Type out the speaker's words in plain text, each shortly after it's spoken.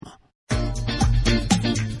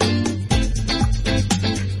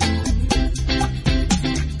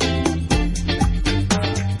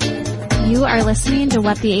are listening to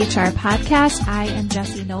What the HR podcast. I am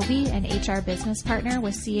Jessie Novi, an HR business partner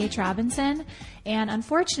with C.H. Robinson. And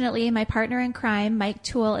unfortunately, my partner in crime, Mike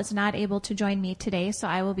Toole, is not able to join me today, so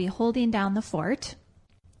I will be holding down the fort.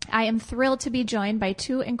 I am thrilled to be joined by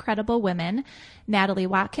two incredible women, Natalie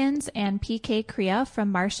Watkins and PK Kriya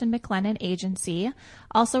from Marsh & McLennan Agency,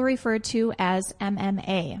 also referred to as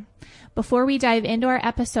MMA. Before we dive into our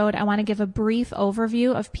episode, I want to give a brief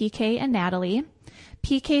overview of PK and Natalie.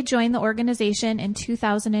 PK joined the organization in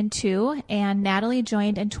 2002 and Natalie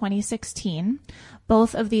joined in 2016.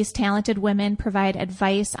 Both of these talented women provide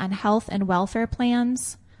advice on health and welfare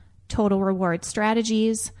plans, total reward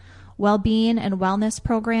strategies, well-being and wellness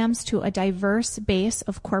programs to a diverse base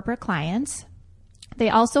of corporate clients. They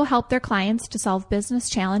also help their clients to solve business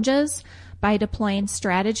challenges by deploying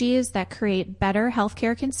strategies that create better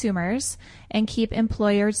healthcare consumers and keep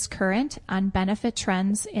employers current on benefit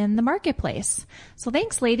trends in the marketplace. So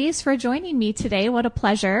thanks, ladies, for joining me today. What a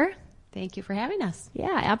pleasure. Thank you for having us.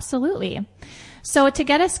 Yeah, absolutely. So to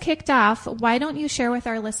get us kicked off, why don't you share with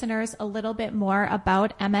our listeners a little bit more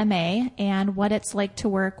about MMA and what it's like to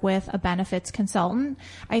work with a benefits consultant?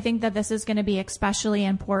 I think that this is going to be especially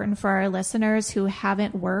important for our listeners who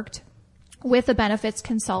haven't worked with a benefits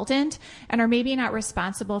consultant and are maybe not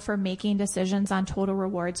responsible for making decisions on total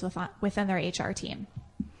rewards within their HR team.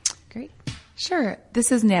 Great. Sure.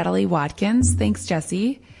 This is Natalie Watkins. Thanks,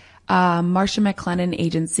 Jessie. Marsh & McLennan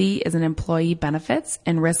Agency is an employee benefits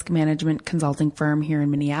and risk management consulting firm here in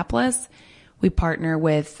Minneapolis. We partner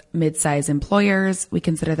with mid-size employers. We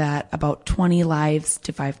consider that about 20 lives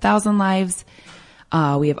to 5,000 lives.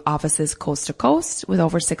 We have offices coast to coast with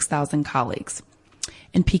over 6,000 colleagues.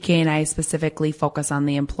 And PK and I specifically focus on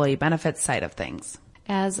the employee benefits side of things.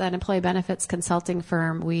 As an employee benefits consulting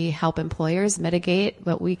firm, we help employers mitigate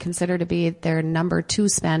what we consider to be their number two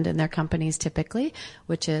spend in their companies typically,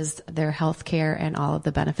 which is their health care and all of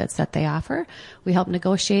the benefits that they offer. We help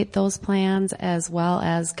negotiate those plans as well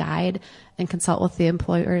as guide and consult with the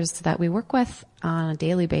employers that we work with on a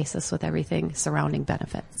daily basis with everything surrounding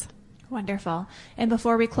benefits. Wonderful. And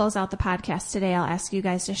before we close out the podcast today, I'll ask you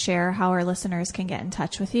guys to share how our listeners can get in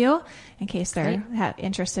touch with you in case they're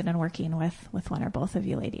interested in working with one or both of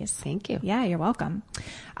you ladies. Thank you. Yeah, you're welcome.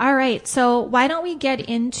 All right. So why don't we get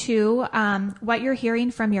into what you're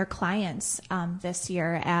hearing from your clients this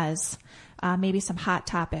year as maybe some hot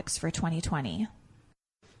topics for 2020?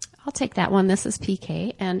 I'll take that one. This is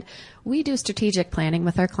PK, and we do strategic planning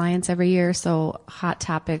with our clients every year. So hot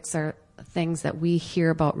topics are things that we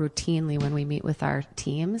hear about routinely when we meet with our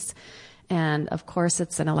teams. And of course,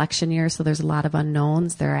 it's an election year, so there's a lot of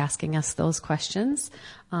unknowns. They're asking us those questions.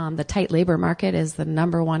 The tight labor market is the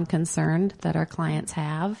number one concern that our clients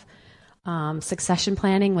have. Succession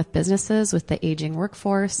planning with businesses, with the aging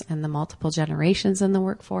workforce and the multiple generations in the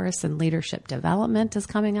workforce, and leadership development is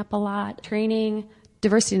coming up a lot. Training,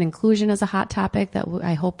 diversity and inclusion is a hot topic that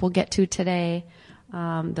I hope we'll get to today.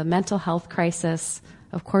 The mental health crisis,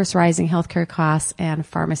 of course, rising healthcare costs and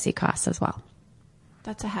pharmacy costs as well.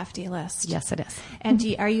 That's a hefty list. Yes, it is. And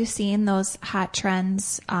are you seeing those hot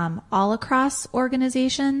trends all across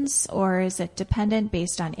organizations, or is it dependent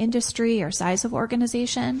based on industry or size of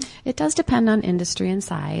organization? It does depend on industry and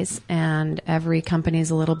size, and every company is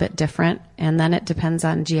a little bit different, and then it depends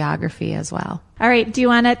on geography as well. All right. Do you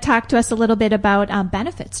want to talk to us a little bit about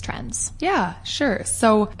benefits trends? Yeah, sure.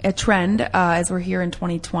 So a trend, as we're here in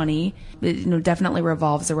 2020, definitely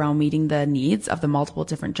revolves around meeting the needs of the multiple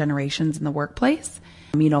different generations in the workplace.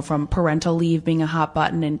 From parental leave being a hot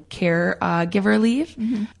button and caregiver leave.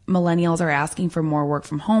 Mm-hmm. Millennials are asking for more work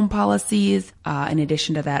from home policies. In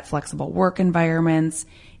addition to that, flexible work environments.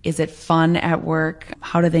 Is it fun at work?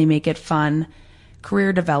 How do they make it fun?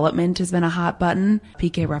 Career development has been a hot button.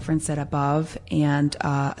 PK referenced it above, and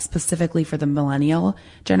specifically for the millennial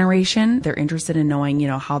generation, they're interested in knowing,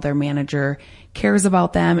 how their manager cares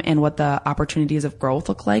about them and what the opportunities of growth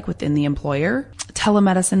look like within the employer.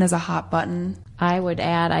 Telemedicine is a hot button. I would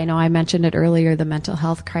add, I know I mentioned it earlier, the mental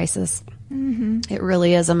health crisis. Mm-hmm. It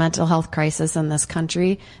really is a mental health crisis in this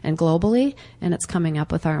country and globally, and it's coming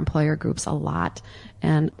up with our employer groups a lot.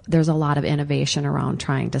 And there's a lot of innovation around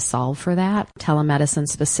trying to solve for that. Telemedicine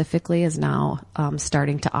specifically is now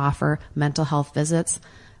starting to offer mental health visits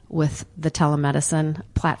with the telemedicine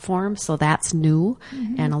platform. So that's new.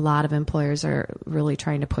 Mm-hmm. And a lot of employers are really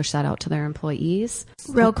trying to push that out to their employees.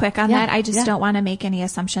 Real quick on that, I just don't want to make any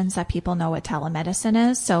assumptions that people know what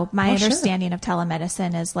telemedicine is. So my understanding of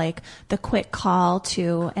telemedicine is like the quick call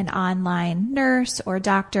to an online nurse or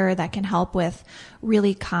doctor that can help with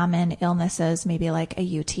really common illnesses, maybe like a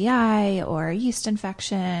UTI or a yeast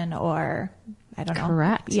infection or I don't know.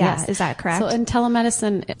 Correct. Yeah. Yes. Is that correct? So in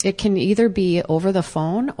telemedicine, it can either be over the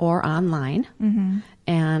phone or online. Mm-hmm.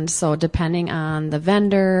 And so depending on the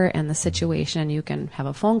vendor and the situation, you can have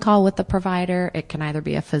a phone call with the provider. It can either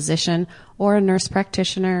be a physician or a nurse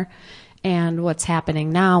practitioner. And what's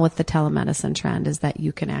happening now with the telemedicine trend is that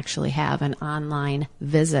you can actually have an online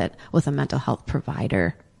visit with a mental health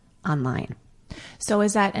provider online. So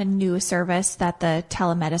is that a new service that the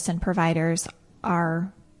telemedicine providers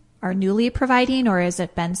are newly providing, or has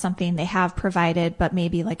it been something they have provided, but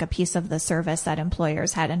maybe like a piece of the service that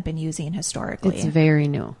employers hadn't been using historically? It's very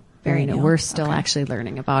new. Very new. We're still Okay. actually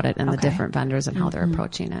learning about it and the different vendors and how they're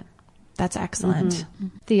approaching it. That's excellent. Mm-hmm.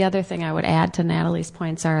 The other thing I would add to Natalie's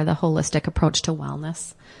points are the holistic approach to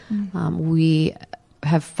wellness. We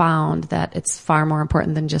have found that it's far more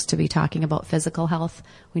important than just to be talking about physical health.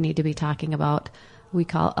 We need to be talking about, we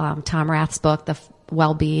call Tom Rath's book, the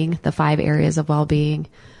well-being, the 5 areas of well-being: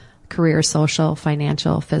 career, social,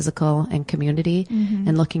 financial, physical, and community,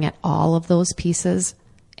 and looking at all of those pieces.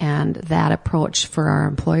 And that approach for our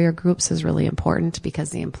employer groups is really important because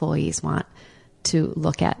the employees want to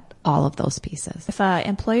look at all of those pieces. If an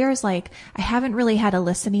employer is like, I haven't really had a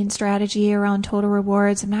listening strategy around total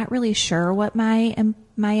rewards, I'm not really sure what my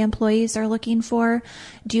employees are looking for,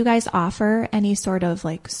 do you guys offer any sort of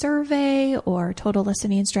like survey or total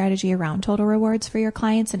listening strategy around total rewards for your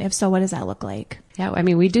clients? And if so, what does that look like? Yeah, I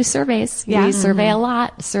mean, we do surveys. Yeah. We survey a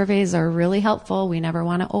lot. Surveys are really helpful. We never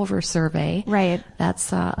want to over-survey. Right.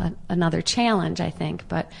 That's another challenge, I think.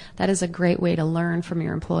 But that is a great way to learn from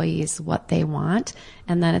your employees what they want.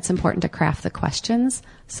 And then it's important to craft the questions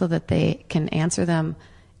so that they can answer them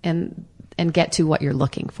and get to what you're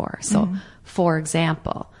looking for. So, for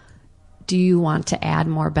example, do you want to add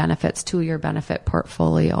more benefits to your benefit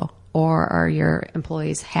portfolio? Or are your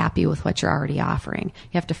employees happy with what you're already offering?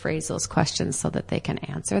 You have to phrase those questions so that they can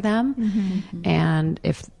answer them. And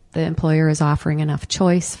if the employer is offering enough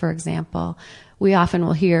choice, for example, we often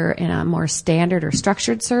will hear in a more standard or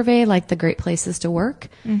structured survey, like the Great Places to Work,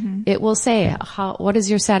 it will say, what is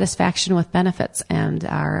your satisfaction with benefits? And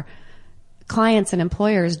our clients and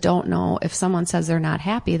employers don't know if someone says they're not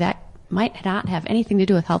happy. That might not have anything to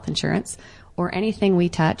do with health insurance or anything we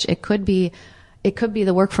touch. It could be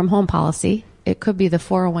the work from home policy. It could be the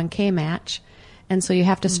 401k match. And so you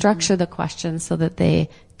have to structure the questions so that they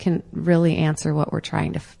can really answer what we're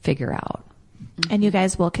trying to figure out. And you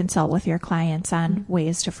guys will consult with your clients on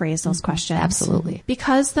ways to phrase those questions. Absolutely.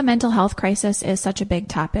 Because the mental health crisis is such a big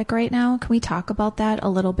topic right now, can we talk about that a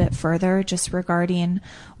little bit further, just regarding,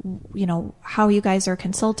 how you guys are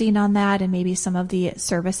consulting on that and maybe some of the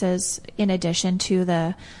services in addition to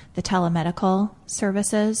the telemedical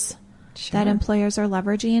services that employers are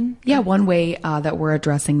leveraging? Yeah, one way that we're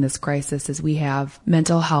addressing this crisis is we have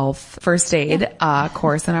mental health first aid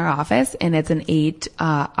course in our office, and it's an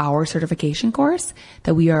 8-hour certification course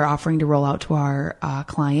that we are offering to roll out to our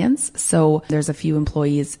clients. So there's a few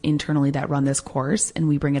employees internally that run this course, and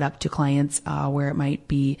we bring it up to clients where it might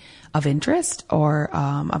be of interest or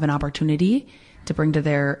of an opportunity to bring to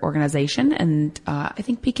their organization. And I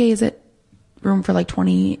think PK, is it room for like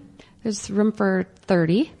 20? There's room for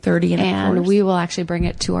 30. 30 and we will actually bring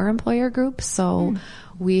it to our employer group. So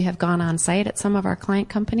we have gone on site at some of our client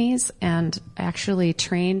companies and actually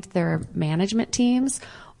trained their management teams,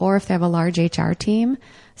 or if they have a large HR team.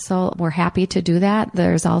 So we're happy to do that.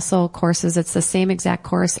 There's also courses. It's the same exact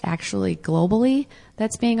course actually globally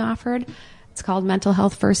that's being offered. It's called Mental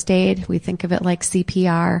Health First Aid. We think of it like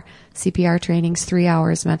CPR. CPR training's 3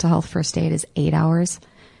 hours. Mental Health First Aid is 8 hours.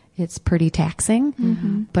 It's pretty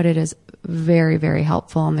taxing, but it is very, very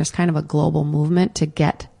helpful. And there's kind of a global movement to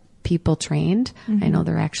get people trained. I know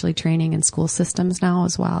they're actually training in school systems now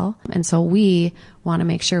as well. And so we want to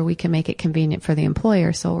make sure we can make it convenient for the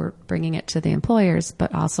employer. So we're bringing it to the employers,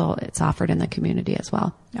 but also it's offered in the community as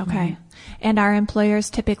well. Okay. And are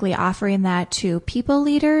employers typically offering that to people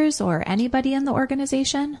leaders or anybody in the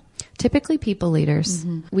organization? Typically people leaders.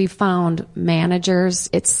 We've found managers,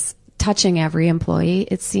 it's touching every employee,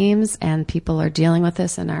 it seems, and people are dealing with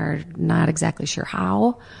this and are not exactly sure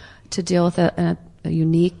how to deal with a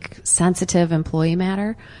unique, sensitive employee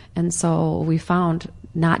matter. And so we found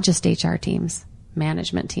not just HR teams,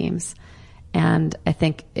 management teams. And I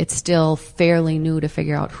think it's still fairly new to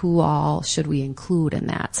figure out who all should we include in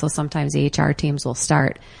that. So sometimes the HR teams will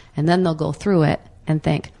start and then they'll go through it and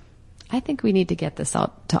think, I think we need to get this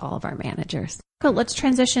out to all of our managers. Cool. Let's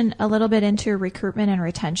transition a little bit into recruitment and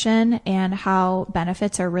retention and how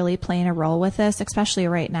benefits are really playing a role with this, especially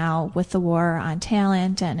right now with the war on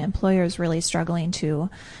talent and employers really struggling to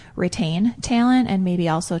retain talent and maybe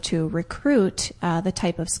also to recruit the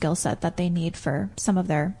type of skill set that they need for some of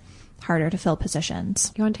their harder to fill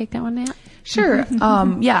positions. You want to take that one, Nat? Sure.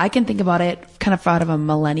 Yeah, I can think about it kind of out of a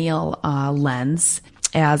millennial lens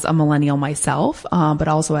as a millennial myself, but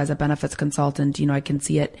also as a benefits consultant. I can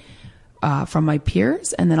see it from my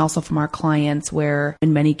peers and then also from our clients where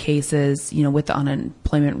in many cases, with the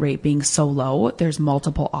unemployment rate being so low, there's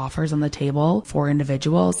multiple offers on the table for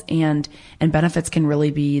individuals and benefits can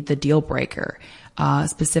really be the deal breaker.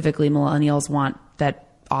 Specifically, millennials want that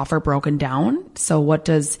offer broken down. So what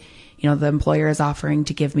does, the employer is offering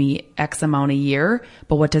to give me X amount a year,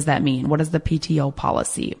 but what does that mean? What is the PTO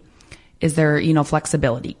policy? Is there,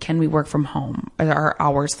 flexibility? Can we work from home? Are our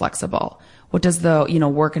hours flexible? What does the,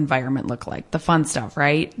 work environment look like? The fun stuff,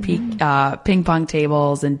 right? Mm-hmm. Ping pong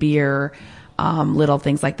tables and beer, little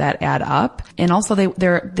things like that add up. And also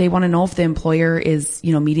they want to know if the employer is,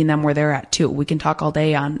 meeting them where they're at too. We can talk all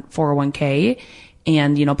day on 401k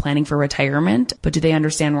and, planning for retirement, but do they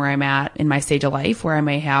understand where I'm at in my stage of life where I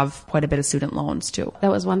may have quite a bit of student loans too?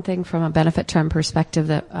 That was one thing from a benefit term perspective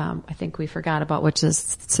that I think we forgot about, which is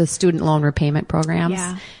student loan repayment programs.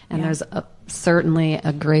 Yeah. And there's certainly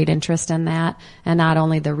a great interest in that. And not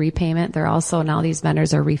only the repayment, they're also now these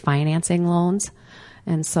vendors are refinancing loans.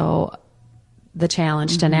 And so the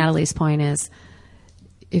challenge to Natalie's point is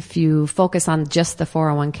if you focus on just the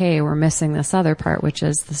 401k, we're missing this other part, which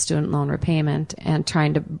is the student loan repayment and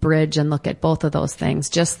trying to bridge and look at both of those things,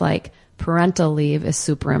 just like parental leave is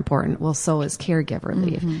super important. Well, so is caregiver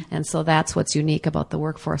leave. And so that's what's unique about the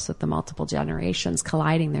workforce with the multiple generations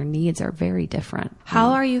colliding. Their needs are very different.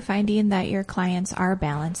 How are you finding that your clients are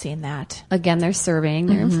balancing that? Again, they're surveying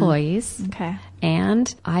their employees. Okay.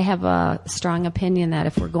 And I have a strong opinion that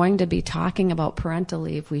if we're going to be talking about parental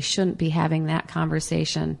leave, we shouldn't be having that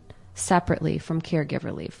conversation separately from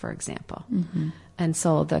caregiver leave, for example. And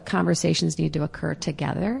so the conversations need to occur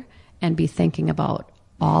together and be thinking about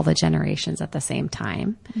all the generations at the same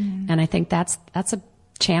time. And I think that's a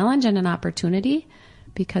challenge and an opportunity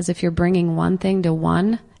because if you're bringing one thing to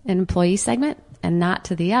one employee segment and not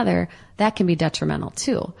to the other, that can be detrimental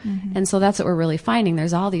too. And so that's what we're really finding.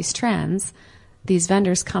 There's all these trends. These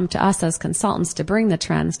vendors come to us as consultants to bring the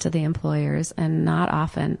trends to the employers and not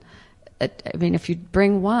often. I mean, if you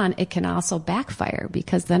bring one, it can also backfire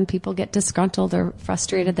because then people get disgruntled or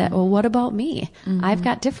frustrated that, well, what about me? I've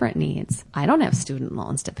got different needs. I don't have student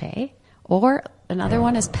loans to pay. Or another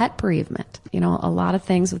one is pet bereavement. A lot of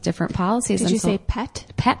things with different policies. Did you say pet?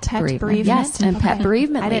 Pet bereavement. Yes, and pet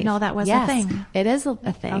bereavement. I didn't know that was a thing. It is a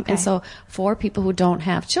thing. Okay. And so for people who don't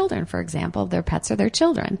have children, for example, their pets are their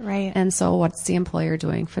children. Right. And so what's the employer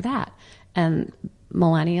doing for that? And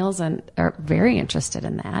millennials are very interested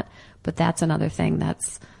in that. But that's another thing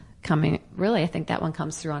that's coming. Really, I think that one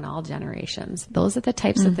comes through on all generations. Those are the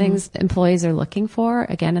types of things employees are looking for,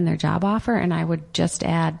 again, in their job offer. And I would just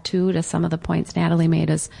add, too, to some of the points Natalie made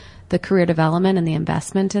is the career development and the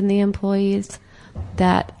investment in the employees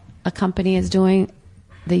that a company is doing.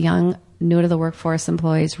 The young, new to the workforce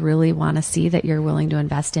employees really want to see that you're willing to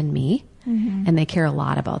invest in me. And they care a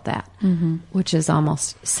lot about that, which is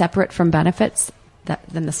almost separate from benefits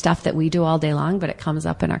than the stuff that we do all day long, but it comes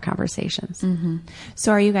up in our conversations.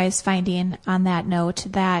 So are you guys finding on that note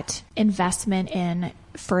that investment in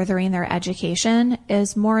furthering their education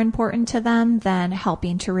is more important to them than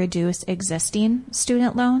helping to reduce existing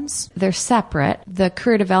student loans? They're separate. The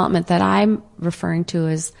career development that I'm referring to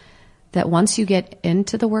is that once you get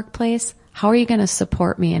into the workplace, how are you going to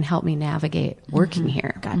support me and help me navigate working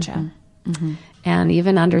here? Gotcha. And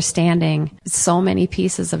even understanding so many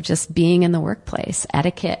pieces of just being in the workplace,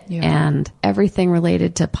 etiquette and everything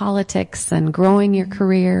related to politics and growing your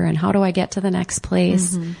career and how do I get to the next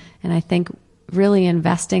place. And I think really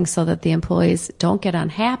investing so that the employees don't get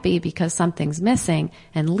unhappy because something's missing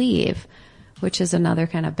and leave, which is another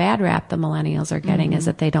kind of bad rap the millennials are getting is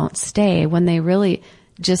that they don't stay when they really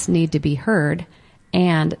just need to be heard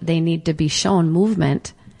and they need to be shown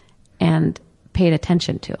movement and paid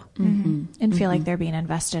attention to. And feel like they're being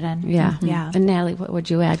invested in. Yeah. Yeah. And Natalie, what would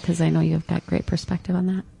you add? Because I know you've got great perspective on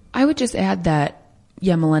that. I would just add that,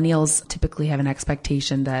 millennials typically have an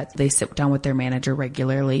expectation that they sit down with their manager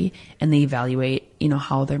regularly and they evaluate,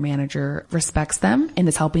 how their manager respects them and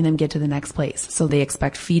is helping them get to the next place. So they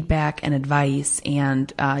expect feedback and advice and,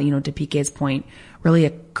 to PK's point, really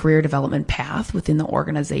a career development path within the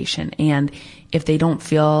organization. And if they don't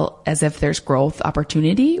feel as if there's growth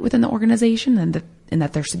opportunity within the organization and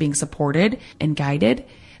that they're being supported and guided,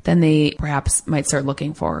 then they perhaps might start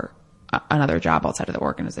looking for another job outside of the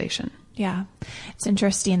organization. Yeah. It's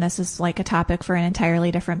interesting. This is like a topic for an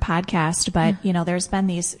entirely different podcast, but there's been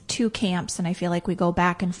these two camps and I feel like we go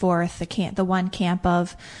back and forth. The one camp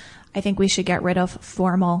of, I think we should get rid of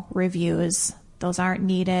formal reviews those aren't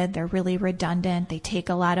needed. They're really redundant. They take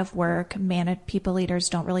a lot of work. People leaders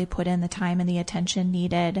don't really put in the time and the attention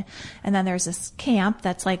needed. And then there's this camp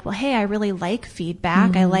that's like, well, hey, I really like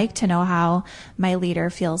feedback. I like to know how my leader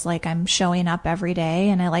feels like I'm showing up every day.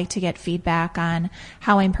 And I like to get feedback on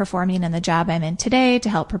how I'm performing in the job I'm in today to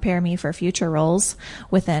help prepare me for future roles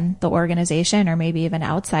within the organization or maybe even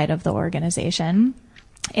outside of the organization.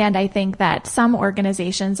 And I think that some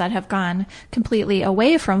organizations that have gone completely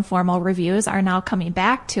away from formal reviews are now coming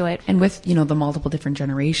back to it. And with, the multiple different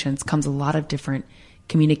generations comes a lot of different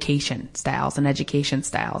communication styles and education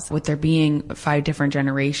styles. With there being 5 different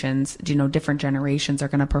generations, different generations are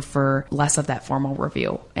going to prefer less of that formal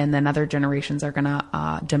review. And then other generations are going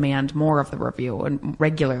to demand more of the review and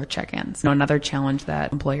regular check-ins. Another challenge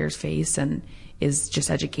that employers face is just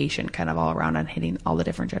education kind of all around on hitting all the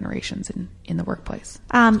different generations in the workplace.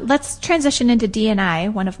 Let's transition into D&I,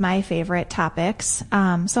 one of my favorite topics.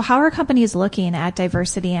 So how are companies looking at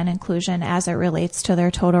diversity and inclusion as it relates to their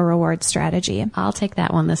total reward strategy? I'll take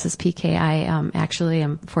that one. This is PK. I actually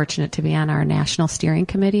am fortunate to be on our national steering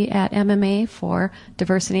committee at MMA for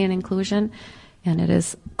diversity and inclusion. And it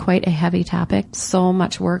is quite a heavy topic. So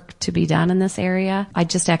much work to be done in this area. I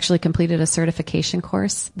just actually completed a certification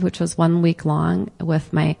course, which was 1 week long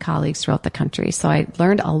with my colleagues throughout the country. So I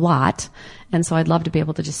learned a lot. And so I'd love to be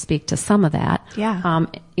able to just speak to some of that. Yeah.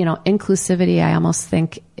 Inclusivity, I almost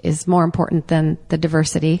think is more important than the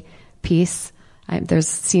diversity piece. There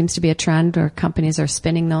seems to be a trend where companies are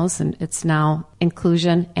spinning those, and it's now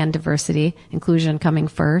inclusion and diversity, inclusion coming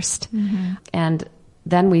first. And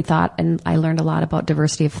then we thought, and I learned a lot about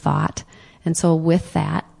diversity of thought. And so with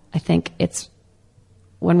that, I think it's,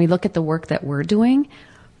 when we look at the work that we're doing,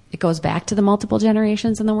 it goes back to the multiple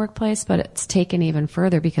generations in the workplace, but it's taken even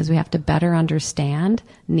further because we have to better understand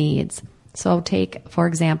needs. So take, for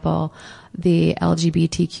example, the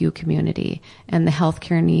LGBTQ community and the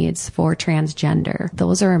healthcare needs for transgender.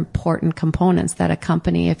 Those are important components that a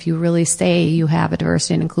company, if you really say you have a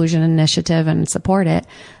diversity and inclusion initiative and support it,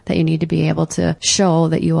 that you need to be able to show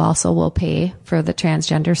that you also will pay for the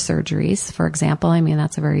transgender surgeries, for example. I mean,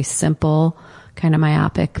 that's a very simple kind of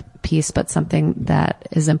myopic piece, but something that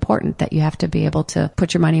is important, that you have to be able to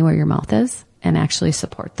put your money where your mouth is and actually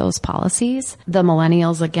support those policies. The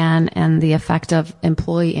millennials, again, and the effect of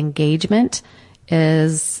employee engagement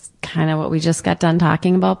is kind of what we just got done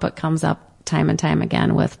talking about, but comes up time and time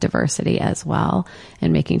again with diversity as well,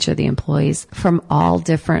 and making sure the employees from all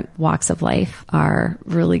different walks of life are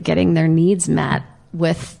really getting their needs met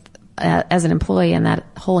with as an employee, and that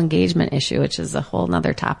whole engagement issue, which is a whole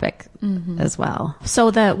nother topic as well. So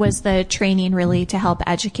was the training really to help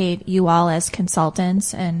educate you all as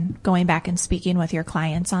consultants and going back and speaking with your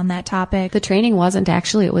clients on that topic? The training wasn't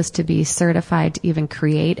actually, it was to be certified to even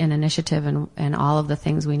create an initiative and all of the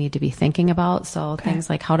things we need to be thinking about. So things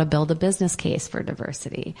like how to build a business case for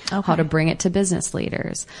diversity, how to bring it to business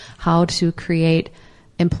leaders, how to create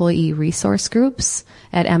employee resource groups.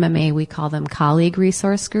 At MMA, we call them colleague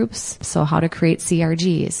resource groups. So how to create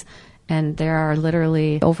CRGs. And there are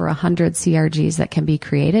literally over 100 CRGs that can be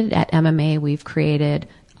created. At MMA, we've created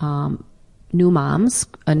a new moms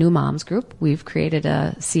group. We've created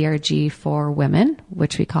a CRG for women,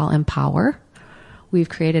 which we call Empower. We've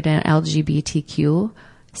created an LGBTQ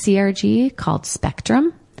CRG called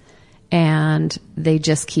Spectrum. And they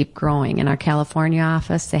just keep growing. In our California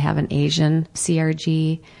office, they have an Asian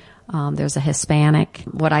CRG. There's a Hispanic.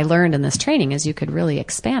 What I learned in this training is you could really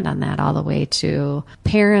expand on that all the way to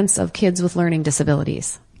parents of kids with learning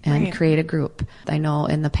disabilities and create a group. I know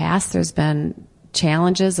in the past there's been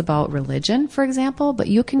challenges about religion, for example, but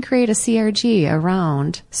you can create a CRG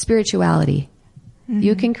around spirituality.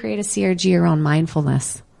 You can create a CRG around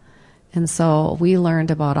mindfulness. And so we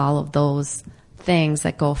learned about all of those things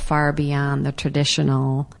that go far beyond the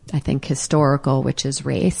traditional, I think, historical, which is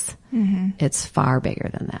race. It's far bigger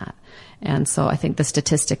than that. And so I think the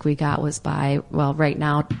statistic we got was right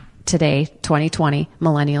now, today, 2020,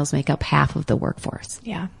 millennials make up half of the workforce.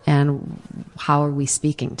 Yeah. And how are we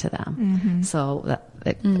speaking to them? So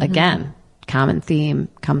again, common theme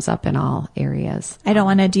comes up in all areas. I don't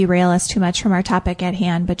want to derail us too much from our topic at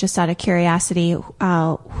hand, but just out of curiosity,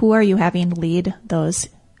 who are you having lead those?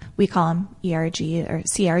 We call them ERG or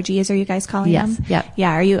CRGs. Are you guys calling them? Yep.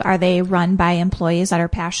 Yeah. Are they run by employees that are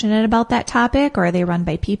passionate about that topic, or are they run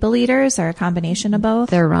by people leaders, or a combination of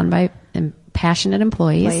both? They're run by passionate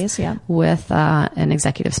employees with an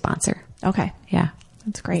executive sponsor. Okay. Yeah.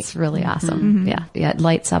 That's great. It's really awesome. Yeah. It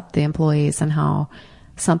lights up the employees and how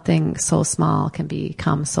something so small can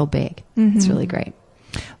become so big. It's really great.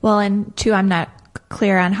 Well, and two, I'm not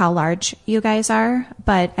clear on how large you guys are,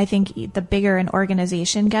 but I think the bigger an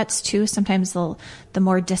organization gets too, sometimes the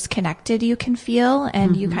more disconnected you can feel,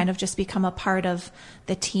 and you kind of just become a part of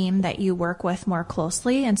the team that you work with more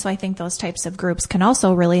closely. And so I think those types of groups can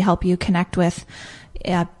also really help you connect with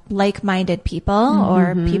like-minded people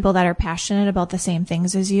or people that are passionate about the same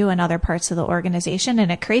things as you in other parts of the organization.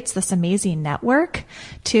 And it creates this amazing network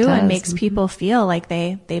too, and makes people feel like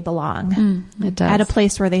they belong It does. at a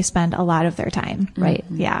place where they spend a lot of their time. Right.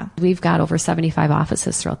 Yeah. We've got over 75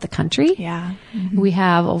 offices throughout the country. Yeah. We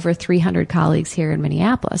have over 300 colleagues here in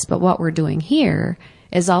Minneapolis, but what we're doing here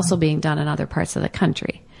is also being done in other parts of the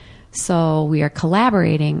country. So we are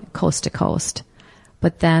collaborating coast to coast,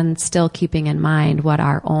 but then still keeping in mind what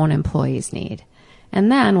our own employees need.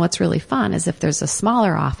 And then what's really fun is if there's a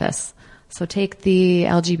smaller office, so take the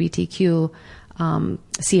LGBTQ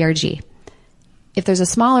CRG. If there's a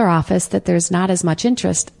smaller office that there's not as much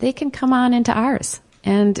interest, they can come on into ours,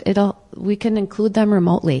 and we can include them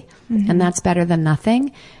remotely, and that's better than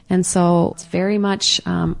nothing. And so it's very much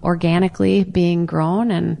organically being grown,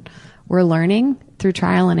 and we're learning through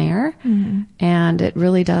trial and error, and it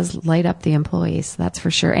really does light up the employees, that's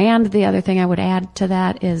for sure. And the other thing I would add to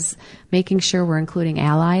that is making sure we're including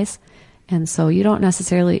allies. And so you don't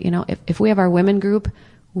necessarily, if we have our women group,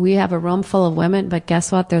 we have a room full of women, but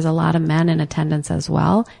guess what? There's a lot of men in attendance as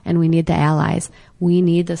well, and we need the allies. We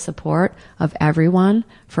need the support of everyone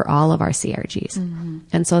for all of our CRGs.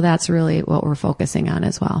 And so that's really what we're focusing on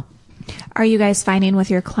as well. Are you guys finding with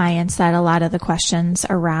your clients that a lot of the questions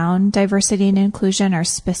around diversity and inclusion are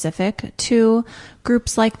specific to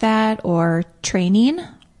groups like that or training,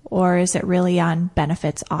 or is it really on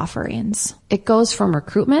benefits offerings? It goes from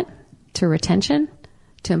recruitment to retention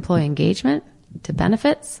to employee engagement to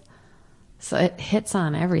benefits. So it hits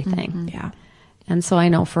on everything. Yeah. And so I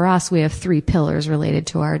know for us, we have 3 pillars related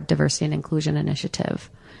to our diversity and inclusion initiative: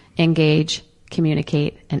 engage,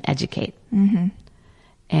 communicate, and educate.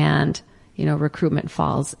 And, recruitment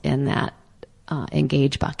falls in that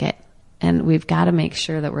engage bucket. And we've got to make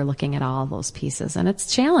sure that we're looking at all those pieces. And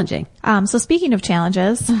it's challenging. So speaking of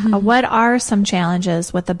challenges, what are some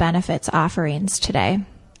challenges with the benefits offerings today?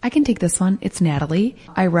 I can take this one. It's Natalie.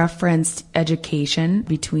 I referenced education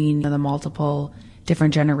between the multiple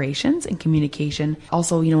different generations and communication.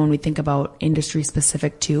 Also, when we think about industry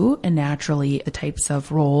specific too, and naturally the types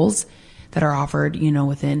of roles that are offered,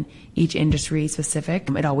 within each industry specific,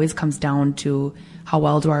 it always comes down to how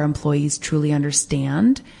well do our employees truly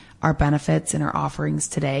understand our benefits and our offerings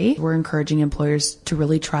today. We're encouraging employers to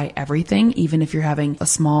really try everything, even if you're having a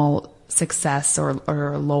small success or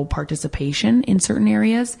low participation in certain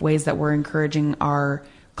areas. Ways that we're encouraging our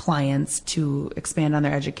clients to expand on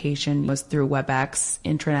their education was through WebEx,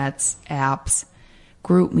 intranets, apps,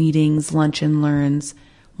 group meetings, lunch and learns,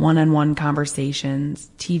 one-on-one conversations,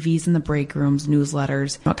 TVs in the break rooms,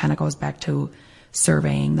 newsletters. It kind of goes back to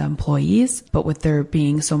surveying the employees, but with there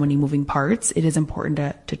being so many moving parts, it is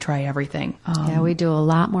important to try everything. Yeah, we do a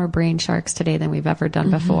lot more brain sharks today than we've ever done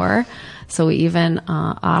before. So we even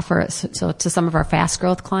offer, so to some of our fast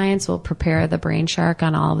growth clients, we'll prepare the brain shark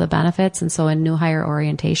on all of the benefits. And so in new hire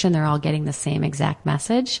orientation, they're all getting the same exact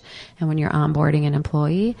message. And when you're onboarding an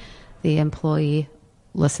employee, the employee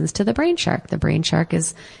listens to the brain shark. The brain shark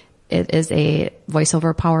is a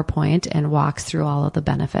voiceover PowerPoint and walks through all of the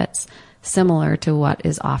benefits, similar to what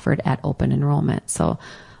is offered at open enrollment. So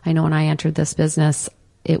I know when I entered this business,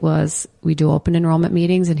 we do open enrollment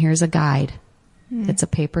meetings and here's a guide. It's a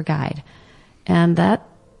paper guide. And that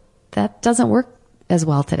doesn't work as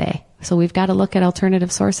well today. So we've got to look at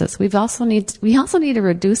alternative sources. We also need to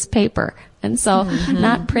reduce paper. And so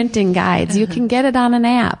not printing guides. You can get it on an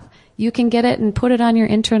app. You can get it and put it on your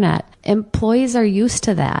intranet. Employees are used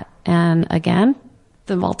to that. And again,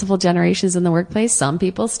 the multiple generations in the workplace, some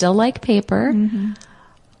people still like paper.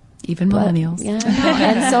 Even millennials. Yeah.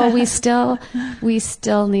 And so we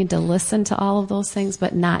still need to listen to all of those things,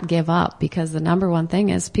 but not give up, because the number one thing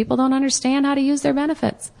is people don't understand how to use their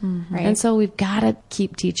benefits. Right. And so we've got to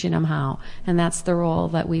keep teaching them how. And that's the role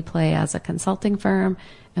that we play as a consulting firm.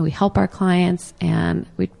 And we help our clients, and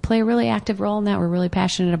we play a really active role in that. We're really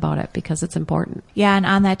passionate about it because it's important. Yeah, and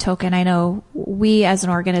on that token, I know we as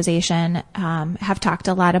an organization have talked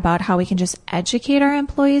a lot about how we can just educate our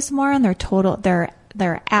employees more on their total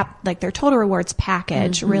rewards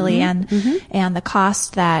package, really, and the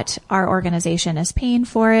cost that our organization is paying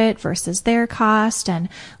for it versus their cost. And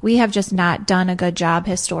we have just not done a good job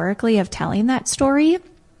historically of telling that story.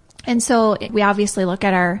 And so we obviously look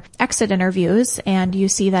at our exit interviews, and you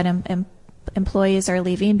see that employees are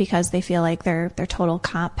leaving because they feel like their total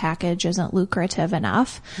comp package isn't lucrative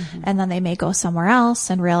enough. And then they may go somewhere else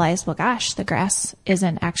and realize, well, gosh, the grass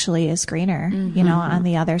isn't actually as greener, on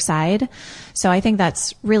the other side. So I think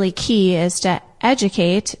that's really key, is to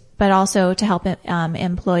educate, but also to help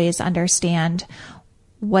employees understand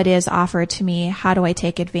what is offered to me. How do I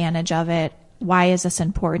take advantage of it? Why is this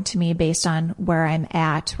important to me based on where I'm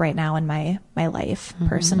at right now in my life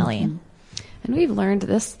personally? And we've learned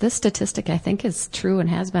this statistic, I think, is true and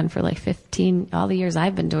has been for like 15, all the years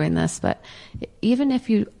I've been doing this. But even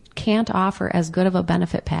if you can't offer as good of a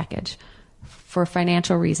benefit package for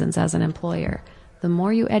financial reasons as an employer, the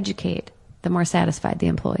more you educate, the more satisfied the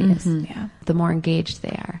employee is. Yeah. The more engaged they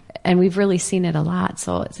are. And we've really seen it a lot.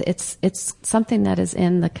 So it's something that is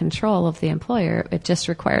in the control of the employer. It just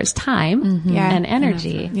requires time and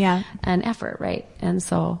energy and effort, right? And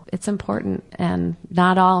so it's important, and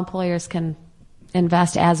not all employers can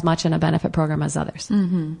invest as much in a benefit program as others.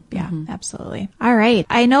 Yeah, absolutely. All right.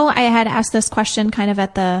 I know I had asked this question kind of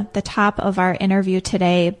at the top of our interview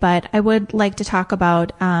today, but I would like to talk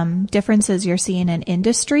about differences you're seeing in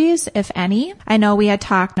industries, if any. I know we had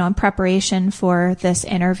talked in preparation for this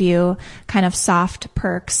interview, kind of soft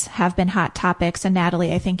perks have been hot topics. And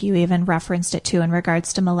Natalie, I think you even referenced it too in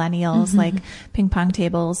regards to millennials, like ping pong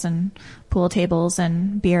tables and pool tables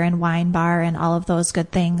and beer and wine bar and all of those good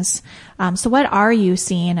things. So what are you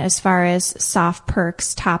seeing as far as soft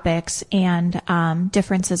perks topics and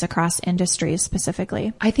differences across industries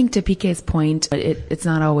specifically? I think to PK's point, it's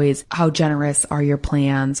not always how generous are your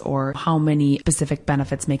plans or how many specific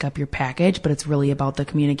benefits make up your package, but it's really about the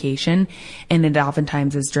communication. And it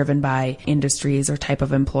oftentimes is driven by industries or type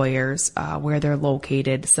of employers, where they're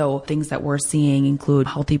located. So things that we're seeing include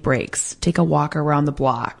healthy breaks, take a walk around the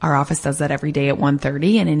block. Our office does that every day at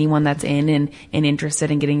 1:30, and anyone that's in and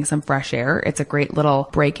interested in getting some fresh air, it's a great little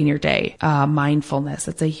break in your day. Mindfulness,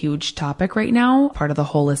 it's a huge topic right now, part of the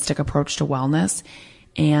holistic approach to wellness.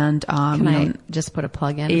 And can I just put a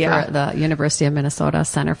plug in for the University of Minnesota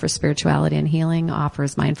Center for Spirituality and Healing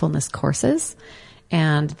offers mindfulness courses,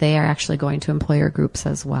 and they are actually going to employer groups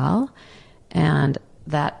as well. And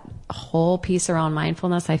that whole piece around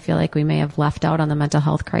mindfulness, I feel like we may have left out on the mental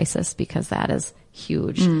health crisis, because that is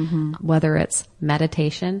huge. Whether it's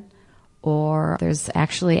meditation, or there's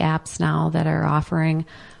actually apps now that are offering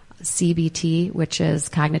CBT, which is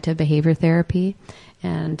cognitive behavior therapy.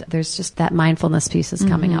 And there's just that mindfulness piece is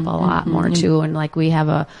coming up a lot more too. And like we have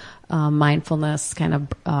a mindfulness kind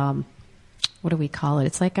of, what do we call it?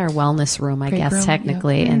 It's like our wellness room, I guess,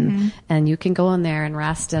 technically. And you can go in there and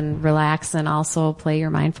rest and relax, and also play your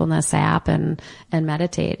mindfulness app and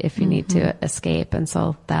meditate if you need to escape. And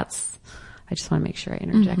so I just want to make sure I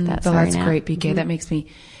interject that. So Sorry, that's Nat. great, PK. That makes me,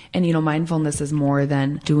 and mindfulness is more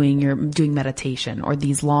than doing meditation or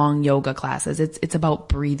these long yoga classes. It's about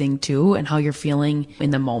breathing too, and how you're feeling in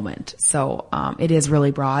the moment. So, it is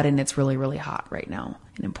really broad, and it's really, really hot right now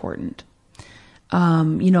and important.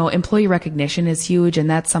 Employee recognition is huge, and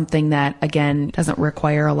that's something that, again, doesn't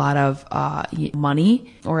require a lot of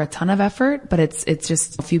money or a ton of effort, but it's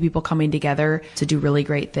just a few people coming together to do really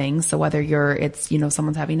great things. So whether it's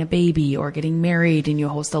someone's having a baby or getting married, and you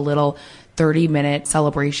host a little 30-minute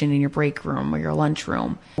celebration in your break room or your lunch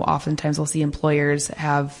room. Oftentimes we'll see employers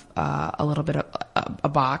have a little bit of a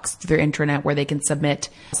box through their intranet where they can submit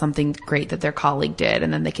something great that their colleague did,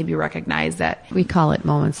 and then they can be recognized. That we call it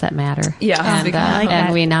Moments That Matter. Yeah,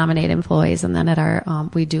 and we nominate employees, and then at our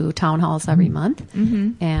we do town halls every month,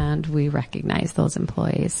 and we recognize those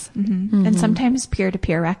employees. And sometimes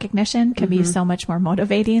peer-to-peer recognition can be so much more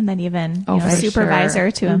motivating than even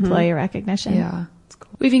supervisor to employee recognition. Yeah.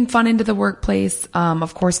 Weaving fun into the workplace.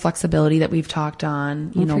 Of course, flexibility that we've talked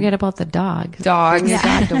on. Don't forget about the dog. Dogs. Bring your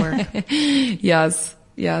dog to work.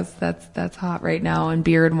 Yes, that's hot right now. And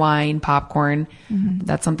beer and wine, popcorn.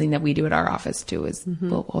 That's something that we do at our office too. Is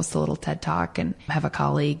we'll host a little TED Talk and have a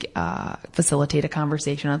colleague facilitate a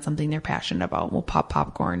conversation on something they're passionate about. We'll pop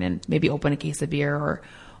popcorn and maybe open a case of beer or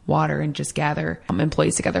water and just gather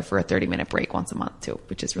employees together for a 30-minute break once a month too,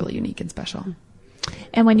 which is really unique and special.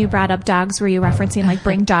 And when you brought up dogs, were you referencing like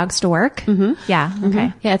bring dogs to work? Yeah.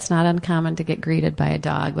 Okay. Yeah, it's not uncommon to get greeted by a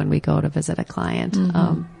dog when we go to visit a client.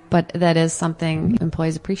 But that is something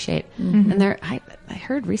employees appreciate. And I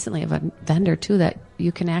heard recently of a vendor too that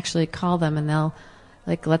you can actually call them, and they'll,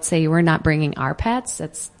 like, let's say we're not bringing our pets,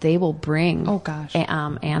 they will bring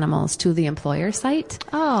animals to the employer site.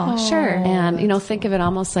 Oh, sure. And think of it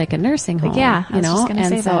almost like a nursing home. Yeah, I was just gonna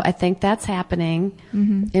say that. I think that's happening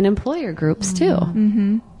in employer groups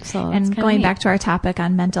too. So and going back to our topic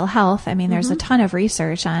on mental health, I mean, there's a ton of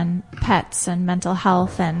research on pets and mental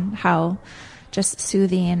health and how just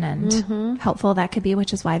soothing and helpful that could be,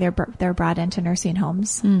 which is why they're brought into nursing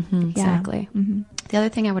homes. Exactly. The other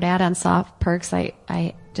thing I would add on soft perks,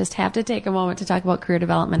 I just have to take a moment to talk about career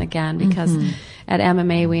development again, because at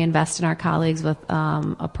MMA we invest in our colleagues with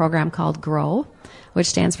a program called GROW, which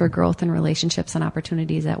stands for Growth in Relationships and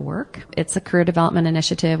Opportunities at Work. It's a career development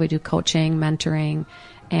initiative. We do coaching, mentoring,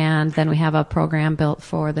 and then we have a program built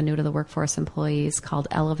for the new to the workforce employees called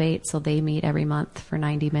Elevate. So they meet every month for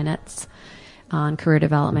 90 minutes on career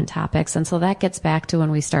development topics. And so that gets back to when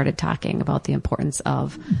we started talking about the importance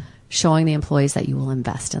of showing the employees that you will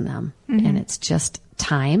invest in them. And it's just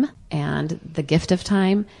time and the gift of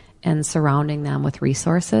time and surrounding them with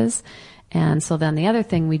resources. And so then the other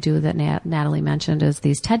thing we do that Natalie mentioned is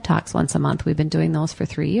these TED Talks once a month. We've been doing those for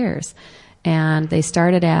 3 years. And they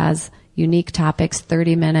started as unique topics,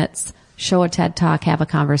 30 minutes, show a TED Talk, have a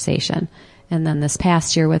conversation. And then this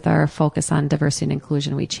past year with our focus on diversity and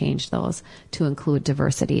inclusion, we changed those to include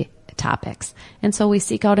diversity topics. And so we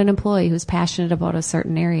seek out an employee who's passionate about a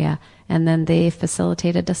certain area, and then they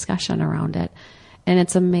facilitate a discussion around it. And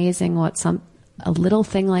it's amazing what a little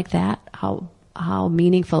thing like that, how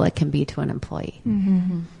meaningful it can be to an employee.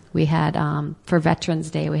 We had, for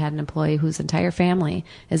Veterans Day, we had an employee whose entire family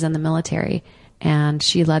is in the military, and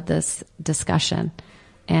she led this discussion.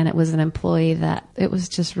 And it was an employee that it was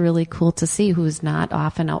just really cool to see, who's not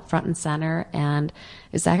often out front and center, and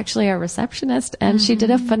is actually a receptionist, and she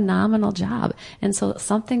did a phenomenal job. And so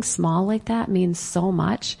something small like that means so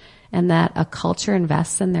much, and that a culture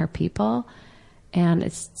invests in their people. And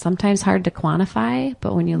it's sometimes hard to quantify,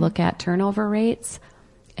 but when you look at turnover rates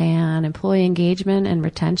and employee engagement and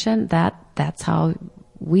retention, that's how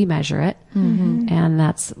we measure it. And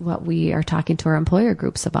that's what we are talking to our employer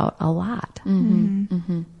groups about a lot.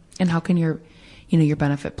 And how can your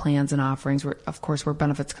benefit plans and offerings, of course, we're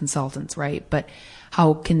benefits consultants, right? But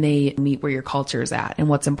how can they meet where your culture is at and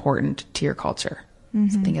what's important to your culture?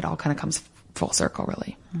 So I think it all kind of comes full circle,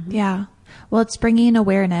 really. Yeah. Well, it's bringing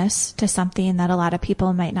awareness to something that a lot of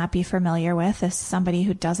people might not be familiar with. As somebody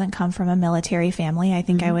who doesn't come from a military family, I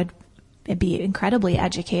think I would be incredibly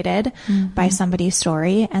educated by somebody's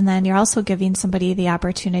story. And then you're also giving somebody the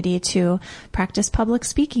opportunity to practice public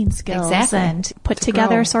speaking skills and put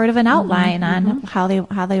together sort of an outline on how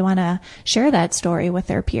they want to share that story with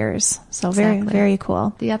their peers. So very, very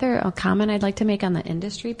cool. The other comment I'd like to make on the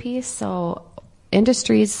industry piece. So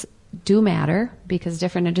industries do matter because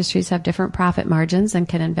different industries have different profit margins and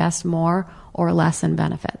can invest more or less in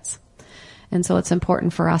benefits. And so it's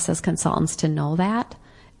important for us as consultants to know that.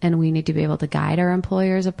 And we need to be able to guide our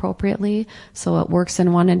employers appropriately. So what works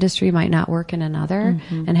in one industry might not work in another,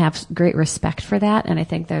 and have great respect for that. And I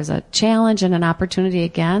think there's a challenge and an opportunity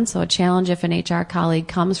again. So a challenge if an HR colleague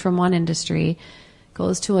comes from one industry,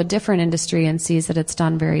 goes to a different industry and sees that it's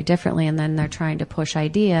done very differently, and then they're trying to push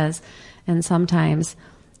ideas. And sometimes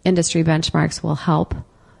industry benchmarks will help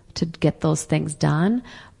to get those things done.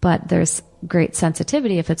 But there's great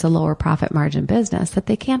sensitivity if it's a lower profit margin business that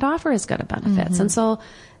they can't offer as good of benefits. And so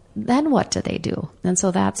then what do they do? And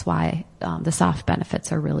so that's why the soft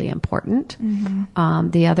benefits are really important.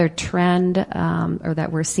 The other trend or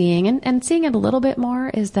that we're seeing, and seeing it a little bit more,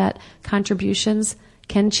 is that contributions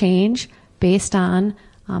can change based on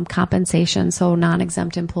compensation. So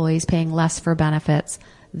non-exempt employees paying less for benefits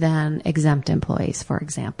than exempt employees, for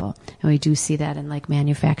example. And we do see that in like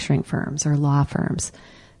manufacturing firms or law firms,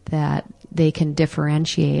 that they can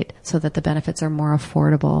differentiate so that the benefits are more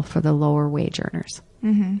affordable for the lower wage earners.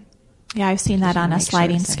 Yeah, I've seen that on a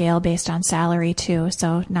sliding scale based on salary too.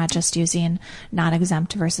 So not just using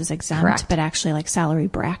non-exempt versus exempt, but actually like salary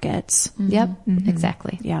brackets. Yep,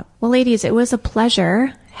 exactly. Yep. Well, ladies, it was a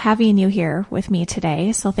pleasure having you here with me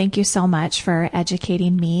today. So thank you so much for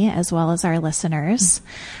educating me as well as our listeners.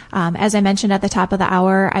 As I mentioned at the top of the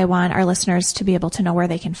hour, I want our listeners to be able to know where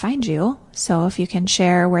they can find you. So if you can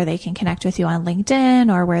share where they can connect with you on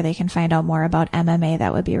LinkedIn or where they can find out more about MMA,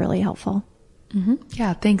 that would be really helpful.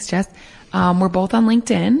 Yeah, thanks, Jess. We're both on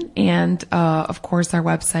LinkedIn, and of course our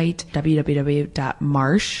website,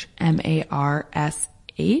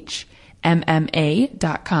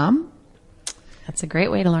 www.marshmma.com. That's a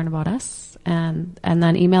great way to learn about us. And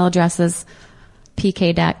then email addresses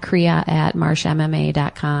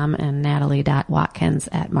pk.crea@marshmma.com and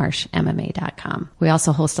natalie.watkins@marshmma.com. We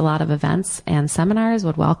also host a lot of events and seminars.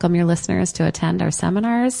 Would welcome your listeners to attend our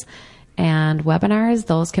seminars and webinars.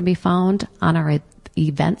 Those can be found on our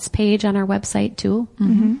events page on our website too.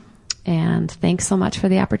 And thanks so much for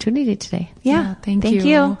the opportunity today. Yeah, thank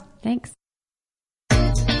you. Thanks.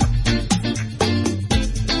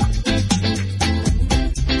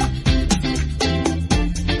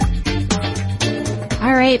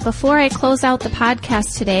 All right, before I close out the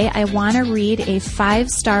podcast today, I want to read a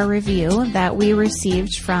 5-star review that we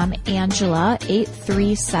received from Angela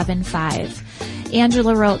 8375.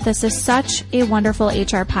 Angela wrote, "This is such a wonderful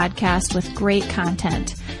HR podcast with great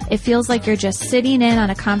content. It feels like you're just sitting in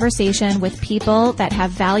on a conversation with people that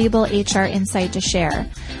have valuable HR insight to share.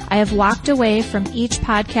 I have walked away from each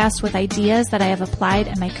podcast with ideas that I have applied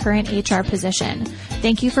in my current HR position.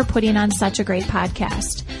 Thank you for putting on such a great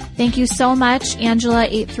podcast." Thank you so much, Angela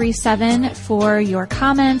 837, for your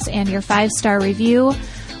comments and your 5-star review.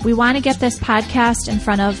 We want to get this podcast in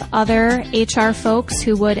front of other HR folks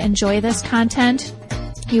who would enjoy this content.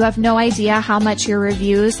 You have no idea how much your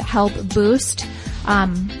reviews help boost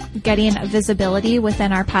getting visibility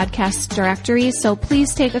within our podcast directory. So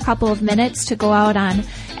please take a couple of minutes to go out on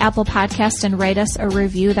Apple Podcast and write us a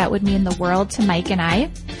review. That would mean the world to Mike and I.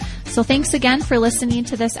 So thanks again for listening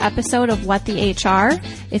to this episode of What the HR.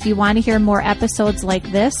 If you want to hear more episodes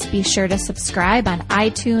like this, be sure to subscribe on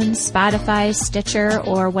iTunes, Spotify, Stitcher,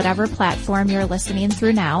 or whatever platform you're listening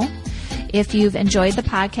through now. If you've enjoyed the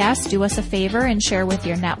podcast, do us a favor and share with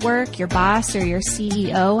your network, your boss, or your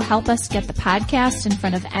CEO. Help us get the podcast in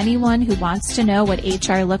front of anyone who wants to know what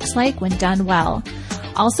HR looks like when done well.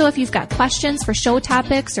 Also, if you've got questions for show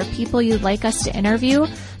topics or people you'd like us to interview,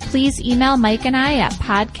 please email Mike and I at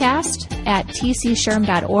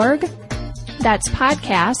podcast@tcshrm.org. That's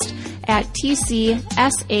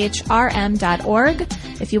podcast@tcshrm.org.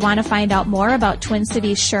 If you want to find out more about Twin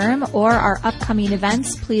Cities SHRM or our upcoming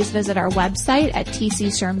events, please visit our website at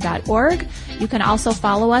tcshrm.org. You can also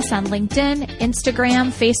follow us on LinkedIn,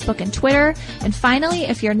 Instagram, Facebook, and Twitter. And finally,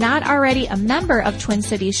 if you're not already a member of Twin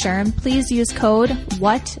Cities SHRM, please use code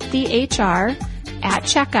WhatTheHR at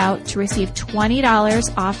checkout to receive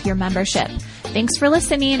 $20 off your membership. Thanks for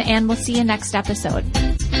listening, and we'll see you next episode.